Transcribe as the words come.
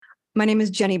My name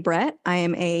is Jeni Brett. I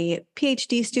am a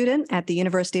PhD student at the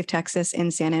University of Texas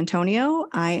in San Antonio.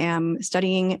 I am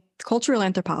studying cultural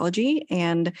anthropology,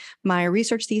 and my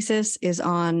research thesis is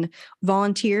on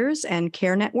volunteers and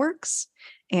care networks,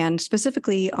 and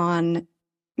specifically on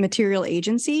material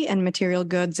agency and material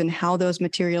goods and how those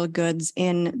material goods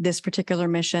in this particular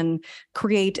mission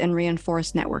create and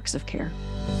reinforce networks of care.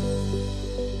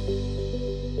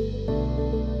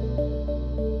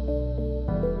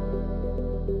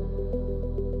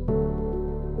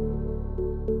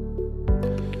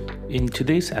 In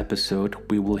today's episode,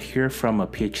 we will hear from a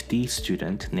PhD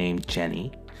student named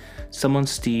Jeni, someone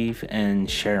Steve and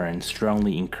Sharon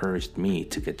strongly encouraged me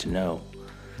to get to know.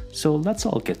 So let's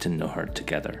all get to know her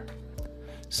together.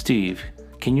 Steve,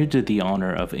 can you do the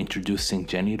honor of introducing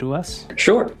Jeni to us?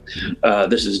 Sure.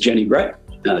 This is Jeni Brett.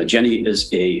 Jeni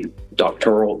is a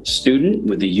doctoral student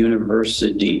with the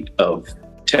University of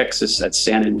Texas at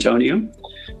San Antonio.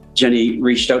 Jeni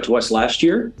reached out to us last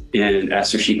year and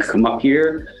asked if she could come up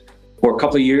here for a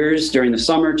couple of years during the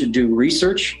summer to do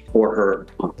research for her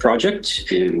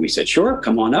project. And we said, sure,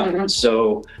 come on up.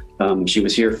 So she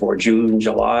was here for June,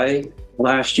 July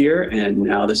last year. And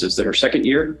now this is her second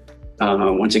year.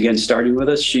 Once again, starting with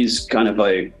us. She's kind of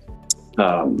a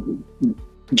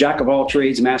jack of all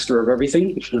trades, master of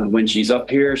everything. When she's up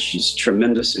here, she's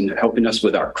tremendous in helping us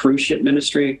with our cruise ship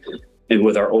ministry and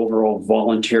with our overall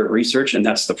volunteer research. And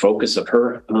that's the focus of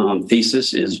her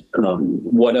thesis is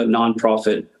what a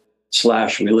nonprofit /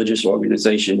 religious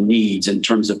organization needs in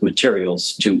terms of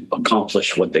materials to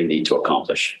accomplish what they need to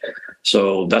accomplish.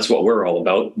 So that's what we're all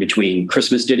about, between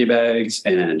Christmas ditty bags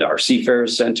and our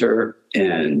Seafarers Center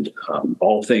and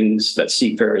all things that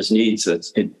Seafarers needs.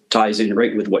 It ties in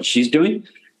right with what she's doing.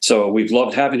 So we've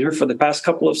loved having her for the past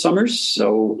couple of summers.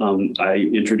 So I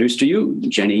introduce to you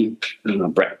Jeni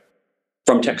Brett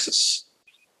from Texas,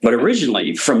 but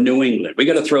originally from New England. We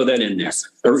got to throw that in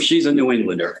there. She's a New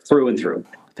Englander through and through.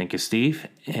 Thank you, Steve,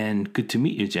 and good to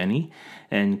meet you, Jeni.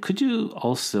 And could you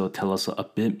also tell us a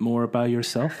bit more about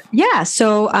yourself? Yeah,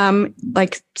 so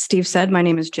like Steve said, my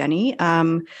name is Jeni.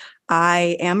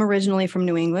 I am originally from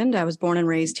New England. I was born and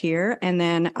raised here, and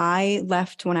then I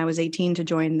left when I was 18 to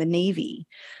join the Navy,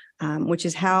 which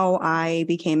is how I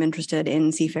became interested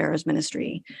in seafarers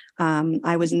ministry.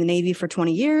 I was in the Navy for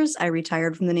 20 years. I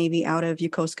retired from the Navy out of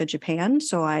Yokosuka, Japan,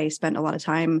 so I spent a lot of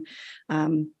time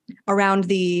around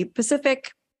the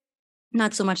Pacific,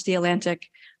 not so much the Atlantic.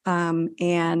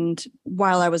 And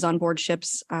while I was on board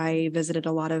ships, I visited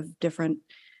a lot of different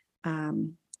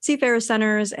seafarer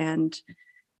centers and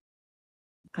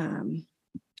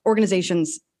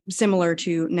organizations similar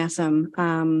to NESM.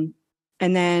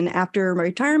 And then after my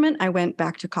retirement, I went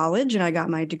back to college and I got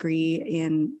my degree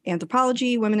in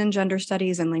anthropology, women and gender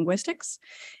studies, and linguistics.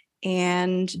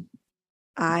 And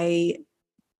I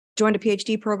joined a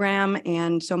PhD program.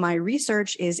 And so my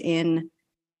research is in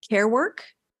care work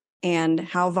and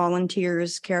how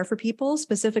volunteers care for people.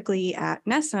 Specifically at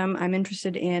NESM, I'm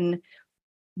interested in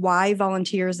why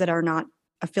volunteers that are not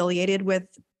affiliated with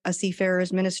a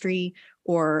seafarers ministry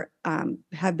or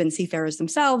have been seafarers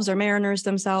themselves or mariners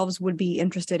themselves would be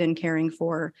interested in caring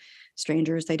for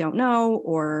strangers they don't know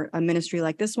or a ministry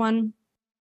like this one.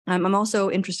 I'm also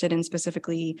interested in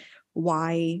specifically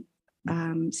why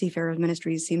seafarers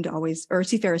ministries seem to always, or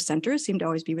seafarers centers seem to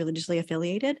always be religiously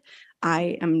affiliated.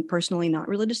 I am personally not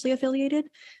religiously affiliated,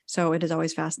 so it has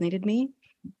always fascinated me.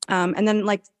 And then,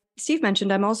 like Steve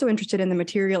mentioned, I'm also interested in the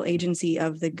material agency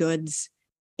of the goods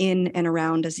in and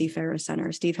around a seafarer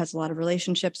center. Steve has a lot of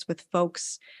relationships with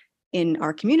folks in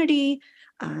our community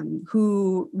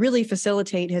who really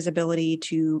facilitate his ability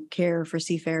to care for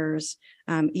seafarers,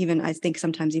 even I think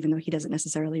sometimes even though he doesn't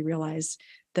necessarily realize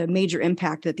the major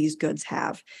impact that these goods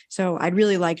have. So I'd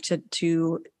really like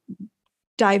to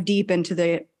dive deep into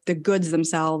the goods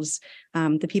themselves.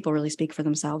 The people really speak for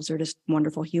themselves. They're just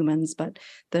wonderful humans, but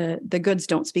the goods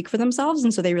don't speak for themselves.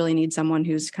 And so they really need someone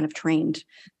who's kind of trained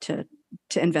to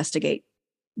investigate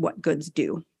what goods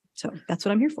do. So that's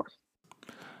what I'm here for.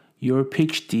 Your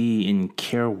PhD in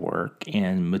care work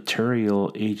and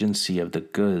material agency of the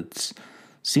goods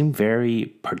seem very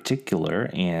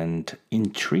particular and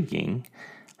intriguing.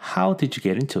 How did you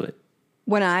get into it?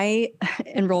 When I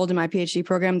enrolled in my PhD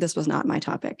program, this was not my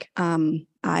topic. I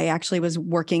actually was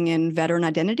working in veteran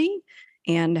identity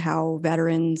and how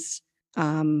veterans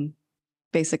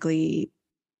basically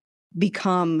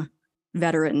become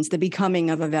veterans, the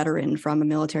becoming of a veteran from a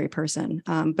military person.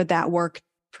 But that work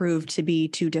proved to be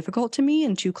too difficult to me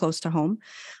and too close to home.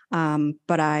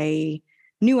 But I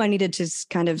knew I needed to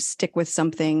kind of stick with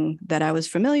something that I was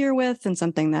familiar with and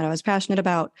something that I was passionate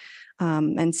about.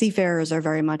 And seafarers are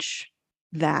very much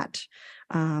that.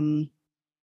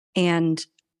 And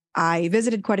I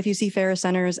visited quite a few seafarer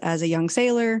centers as a young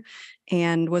sailor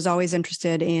and was always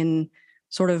interested in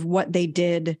sort of what they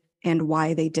did and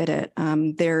why they did it.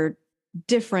 They're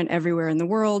different everywhere in the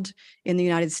world. In the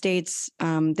United States,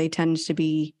 they tend to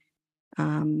be, they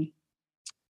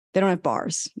don't have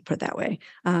bars, put it that way.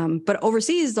 But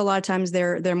overseas, a lot of times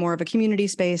they're more of a community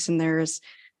space, and there's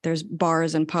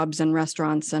bars and pubs and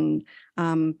restaurants, and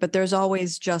but there's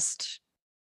always just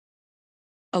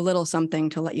a little something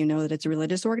to let you know that it's a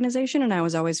religious organization. And I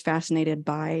was always fascinated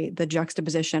by the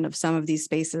juxtaposition of some of these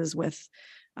spaces with,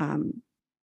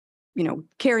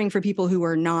 caring for people who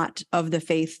were not of the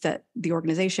faith that the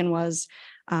organization was.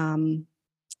 And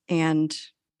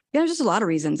there's just a lot of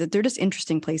reasons that they're just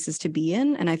interesting places to be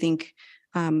in. And I think,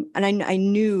 and I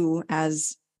knew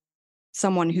as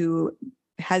someone who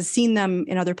has seen them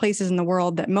in other places in the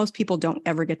world that most people don't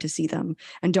ever get to see them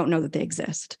and don't know that they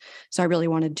exist. So I really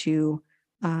wanted to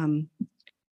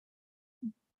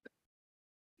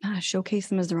showcase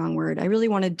them is the wrong word. I really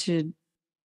wanted to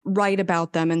write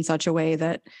about them in such a way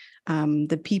that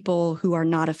the people who are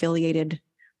not affiliated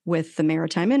with the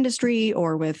maritime industry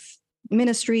or with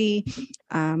ministry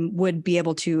would be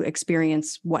able to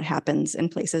experience what happens in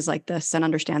places like this and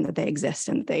understand that they exist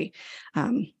and they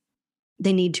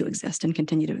need to exist and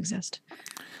continue to exist.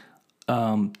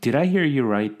 Did I hear you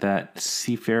right that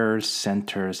seafarer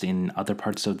centers in other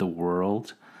parts of the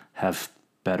world have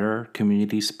better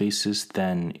community spaces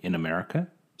than in America?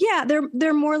 Yeah,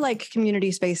 they're more like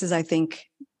community spaces, I think,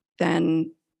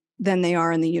 than they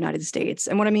are in the United States.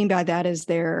 And what I mean by that is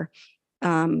they're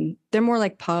more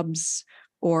like pubs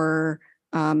or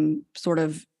sort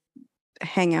of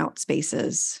hangout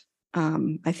spaces,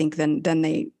 I think, than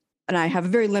they. And I have a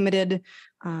very limited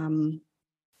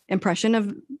impression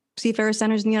of seafarer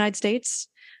centers in the United States.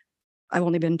 I've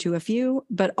only been to a few,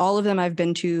 but all of them I've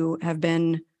been to have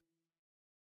been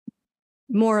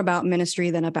more about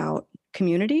ministry than about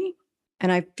community.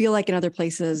 And I feel like in other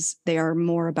places, they are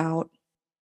more about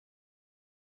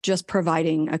just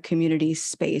providing a community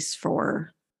space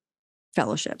for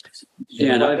fellowship.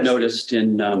 Dan, I've noticed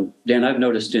in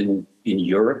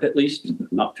Europe, at least,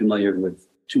 not familiar with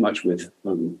too much with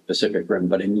Pacific Rim,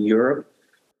 but in Europe,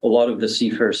 a lot of the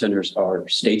seafarer centers are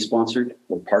state-sponsored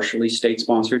or partially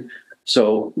state-sponsored.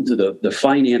 So the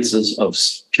finances of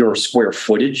pure square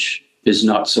footage is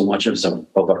not so much of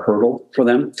a hurdle for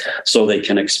them. So they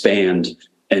can expand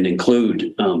and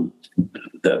include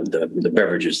the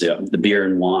beverages, the beer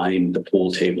and wine, the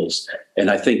pool tables.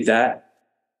 And I think that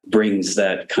brings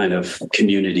that kind of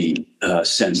community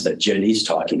sense that Jeni's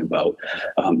talking about.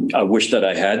 I wish that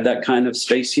I had that kind of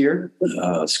space here,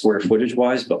 square footage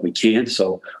wise, but we can't.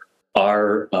 So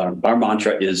our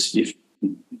mantra is, if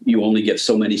you only get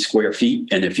so many square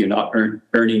feet, and if you're not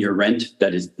earning your rent,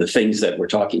 that is the things that we're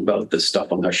talking about, the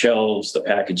stuff on our shelves, the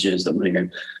packages, the money.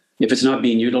 If it's not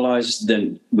being utilized,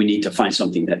 then we need to find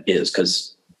something that is,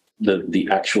 because the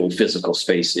actual physical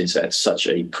space is at such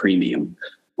a premium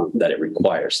that it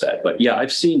requires that. But yeah,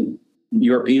 I've seen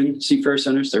European seafarer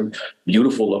centers. They're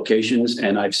beautiful locations,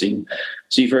 and I've seen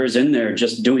seafarers in there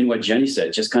just doing what Jeni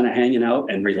said, just kind of hanging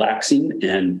out and relaxing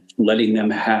and letting them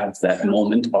have that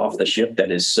moment off the ship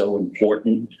that is so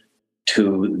important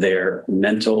to their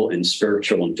mental and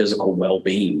spiritual and physical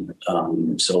well-being.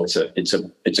 So it's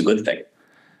a good thing.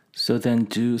 So then,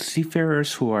 do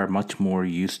seafarers who are much more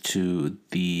used to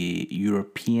the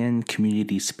European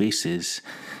community spaces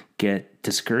get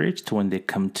discouraged when they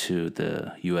come to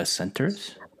the U.S.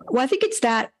 centers? Well, I think it's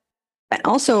that. And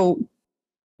also,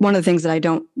 one of the things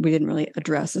that we didn't really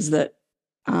address is that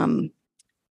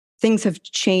things have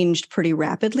changed pretty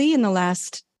rapidly in the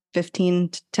last 10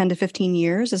 to 15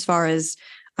 years as far as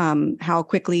how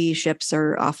quickly ships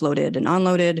are offloaded and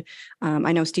unloaded.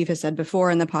 I know Steve has said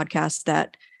before in the podcast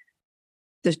that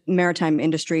the maritime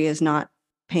industry is not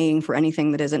paying for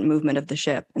anything that isn't movement of the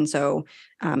ship. And so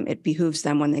it behooves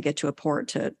them when they get to a port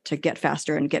to get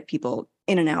faster and get people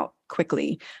in and out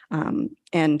quickly.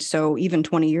 And so even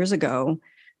 20 years ago,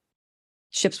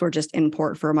 ships were just in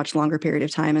port for a much longer period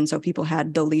of time. And so people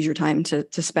had the leisure time to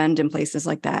spend in places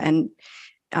like that. And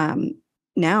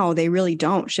now they really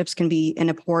don't. Ships can be in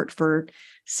a port for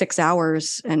 6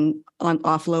 hours and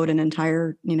offload an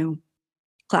entire,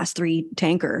 Class 3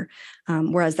 tanker,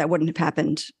 whereas that wouldn't have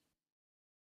happened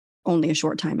only a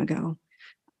short time ago.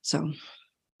 So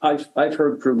I've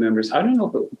heard crew members, I don't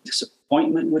know if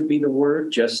disappointment would be the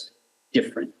word, just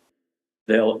different.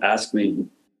 They'll ask me,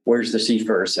 where's the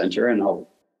Seafarer Center? And I'll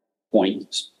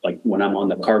point, like when I'm on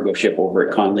the cargo ship over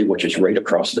at Conley, which is right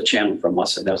across the channel from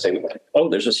us, and they'll say, oh,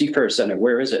 there's a Seafarer Center,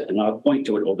 where is it? And I'll point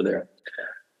to it over there.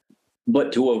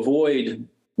 But to avoid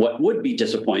what would be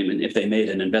disappointment if they made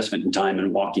an investment in time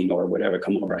and walking or whatever,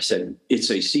 come over. I said,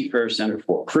 it's a seafarer center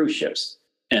for cruise ships.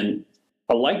 And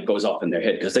a light goes off in their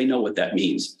head because they know what that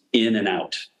means, in and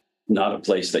out, not a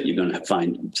place that you're going to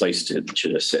find a place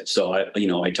to sit. So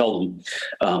I tell them,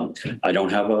 I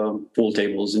don't have pool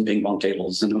tables and ping pong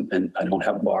tables, and I don't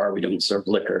have a bar. We don't serve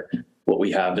liquor. What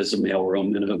we have is a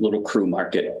mailroom and a little crew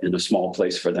market and a small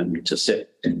place for them to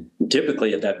sit. And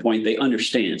typically at that point, they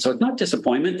understand. So it's not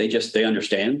disappointment. They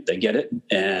understand, they get it.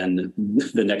 And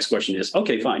the next question is,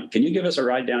 okay, fine. Can you give us a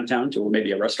ride downtown to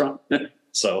maybe a restaurant?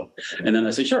 So, and then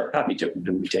I say, sure, happy to.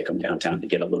 And we take them downtown to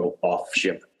get a little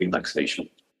off-ship relaxation.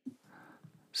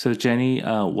 So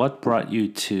Jeni, what brought you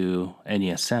to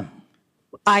NESM?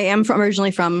 I am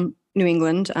originally from New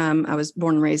England. I was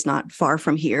born and raised not far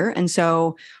from here. And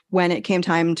so when it came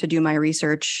time to do my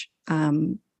research,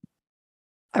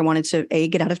 I wanted to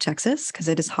get out of Texas because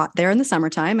it is hot there in the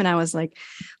summertime. And I was like,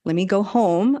 let me go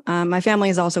home. My family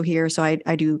is also here. So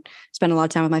I do spend a lot of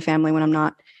time with my family when I'm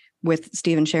not with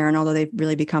Steve and Sharon, although they've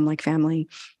really become like family.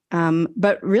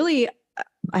 But really,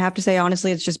 I have to say,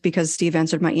 honestly, it's just because Steve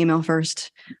answered my email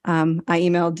first. I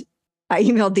emailed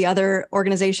the other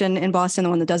organization in Boston, the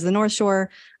one that does the North Shore.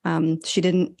 She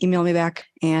didn't email me back,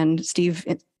 and Steve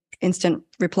instant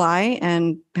reply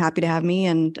and happy to have me.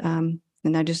 And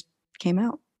I just came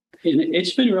out. And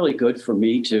it's been really good for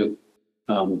me to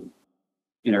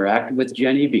interact with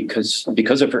Jeni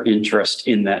because of her interest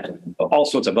in that, all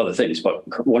sorts of other things.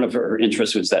 But one of her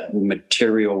interests was that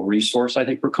material resource, I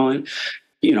think we're calling.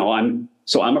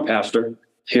 I'm a pastor.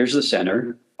 Here's the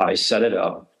center. I set it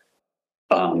up.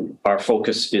 Our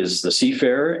focus is the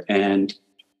seafarer, and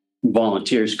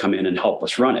volunteers come in and help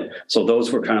us run it. So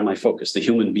those were kind of my focus, the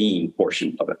human being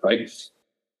portion of it, right?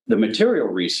 The material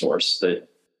resource, the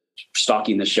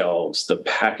stocking the shelves, the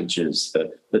packages,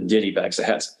 the ditty bags, the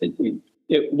hats,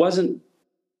 it wasn't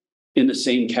in the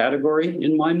same category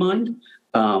in my mind.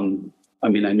 I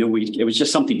knew it was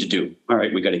just something to do. All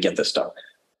right, we got to get this stuff.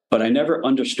 But I never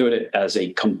understood it as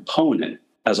a component,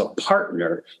 as a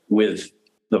partner with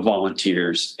the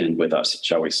volunteers and with us,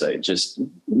 shall we say, just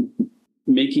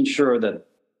making sure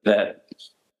that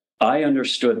I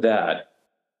understood that,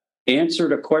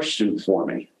 answered a question for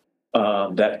me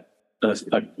that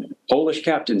a Polish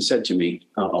captain said to me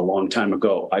a long time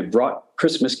ago. I brought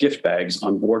Christmas gift bags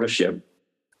on board a ship.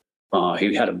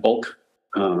 He had a bulk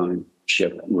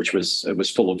ship, which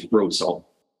was full of road salt.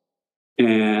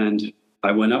 And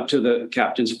I went up to the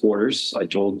captain's quarters. I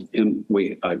told him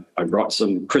I brought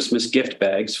some Christmas gift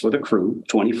bags for the crew,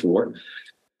 24,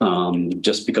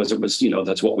 just because it was,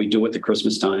 that's what we do at the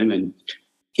Christmas time. And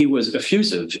he was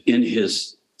effusive in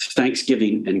his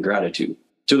thanksgiving and gratitude,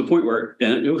 to the point where,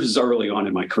 and it was early on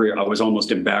in my career, I was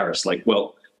almost embarrassed. Like,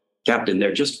 well, Captain,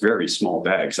 they're just very small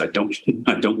bags. I don't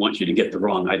want you to get the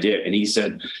wrong idea. And he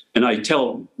said, and I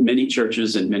tell many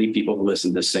churches and many people who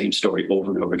listen the same story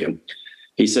over and over again.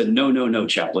 He said, no,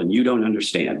 chaplain, you don't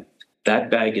understand. That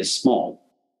bag is small,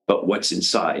 but what's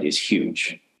inside is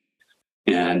huge.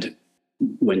 And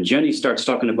when Jeni starts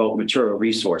talking about material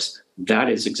resource, that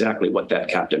is exactly what that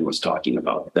captain was talking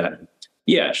about. That,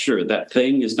 yeah, sure, that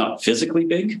thing is not physically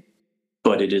big,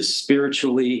 but it is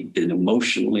spiritually and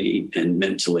emotionally and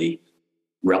mentally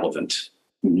relevant,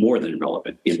 more than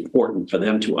relevant, important for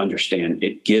them to understand.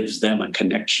 It gives them a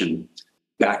connection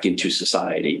back into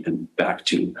society and back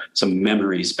to some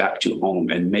memories, back to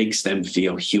home, and makes them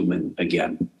feel human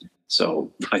again.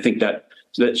 So I think that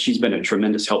she's been a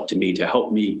tremendous help to me, to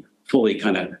help me fully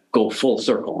kind of go full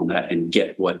circle on that and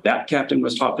get what that captain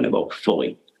was talking about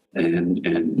fully.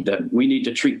 And that we need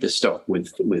to treat this stuff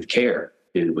with care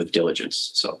and with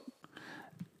diligence. So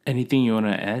anything you want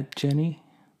to add, Jeni?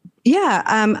 Yeah,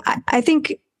 I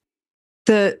think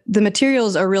the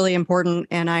materials are really important.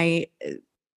 And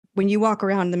when you walk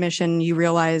around the mission, you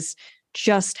realize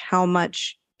just how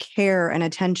much care and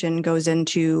attention goes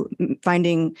into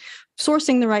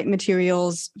sourcing the right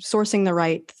materials, sourcing the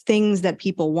right things that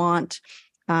people want.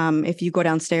 If you go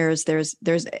downstairs, there's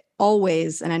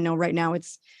always, and I know right now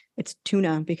it's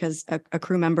tuna, because a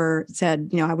crew member said,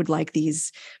 I would like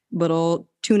these little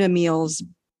tuna meals.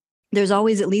 There's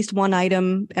always at least one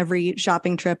item every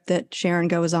shopping trip that Sharon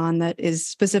goes on that is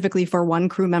specifically for one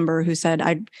crew member who said,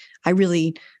 I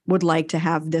really would like to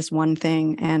have this one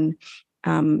thing. And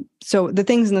so the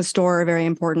things in the store are very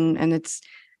important. And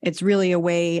it's really a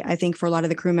way, I think, for a lot of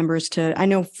the crew members I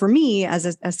know for me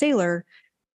as a sailor,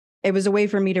 it was a way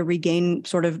for me to regain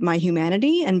sort of my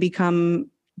humanity and become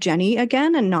Jeni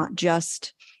again, and not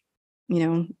just,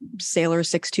 Sailor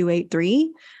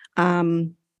 6283.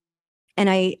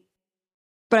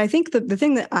 But I think the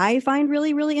thing that I find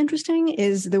really, really interesting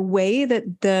is the way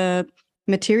that the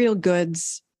material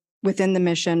goods within the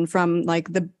mission, from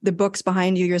like the books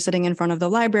behind you. You're sitting in front of the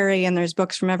library and there's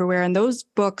books from everywhere. And those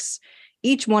books,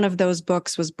 each one of those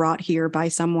books was brought here by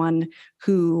someone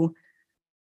who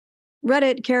read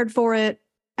it, cared for it,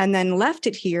 and then left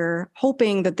it here,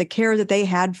 hoping that the care that they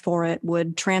had for it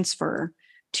would transfer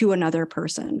to another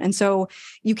person. And so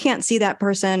you can't see that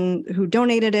person who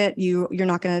donated it. You're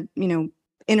not going to,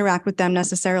 interact with them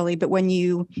necessarily. But when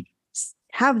you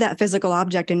have that physical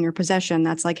object in your possession,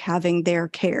 that's like having their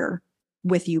care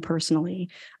with you personally.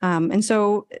 And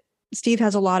so Steve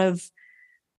has a lot of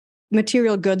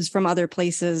material goods from other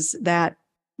places that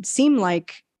seem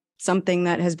like something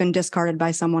that has been discarded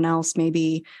by someone else.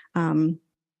 Maybe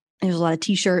there's a lot of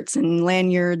t-shirts and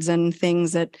lanyards and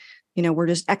things that, were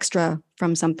just extra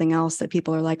from something else that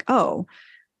people are like, oh,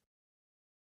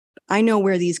 I know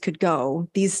where these could go.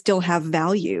 These still have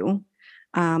value.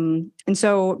 And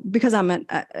so because I'm an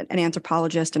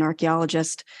anthropologist and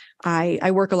archaeologist,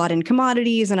 I work a lot in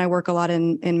commodities and I work a lot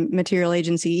in material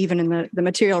agency, even in the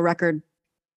material record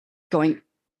going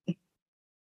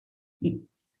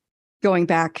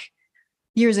back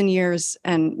years and years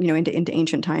and, into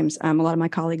ancient times. A lot of my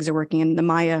colleagues are working in the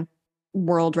Maya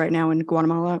world right now in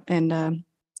Guatemala and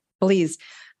Belize.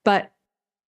 But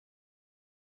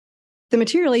the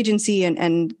material agency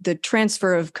and the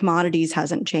transfer of commodities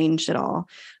hasn't changed at all.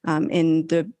 In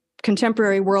the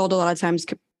contemporary world, a lot of times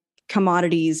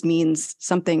commodities means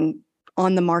something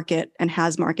on the market and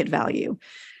has market value.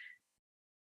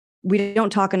 We don't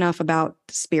talk enough about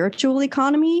spiritual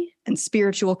economy and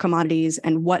spiritual commodities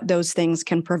and what those things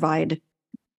can provide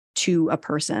to a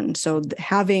person. So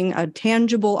having a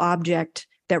tangible object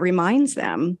that reminds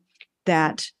them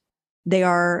that they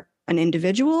are an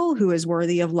individual who is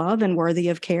worthy of love and worthy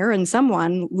of care, and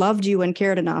someone loved you and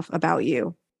cared enough about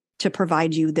you to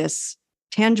provide you this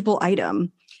tangible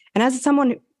item. And as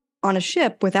someone on a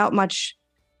ship without much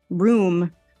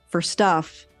room for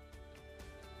stuff,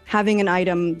 having an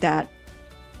item that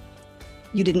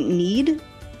you didn't need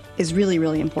is really,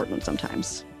 really important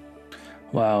sometimes.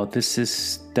 Wow, this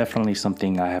is definitely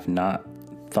something I have not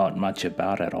thought much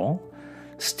about at all.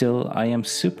 Still, I am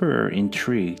super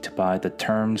intrigued by the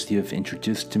terms you have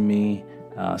introduced to me,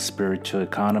 spiritual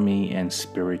economy and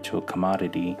spiritual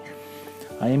commodity.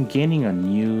 I am gaining a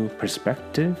new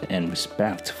perspective and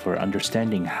respect for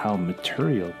understanding how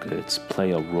material goods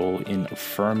play a role in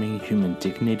affirming human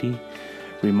dignity,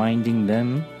 reminding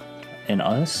them and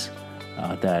us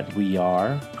that we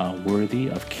are worthy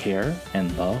of care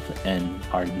and love and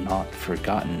are not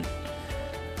forgotten.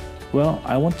 Well,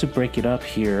 I want to break it up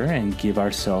here and give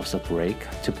ourselves a break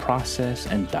to process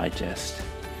and digest.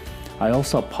 I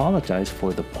also apologize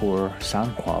for the poor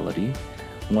sound quality.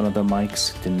 One of the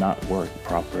mics did not work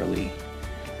properly.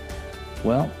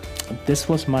 Well, this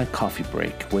was my coffee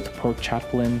break with Port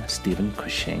Chaplain Stephen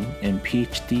Cushing and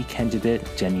PhD candidate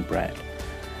Jeni Brett.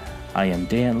 I am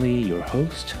Dan Lee, your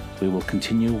host. We will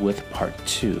continue with part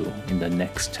 2 in the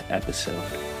next episode.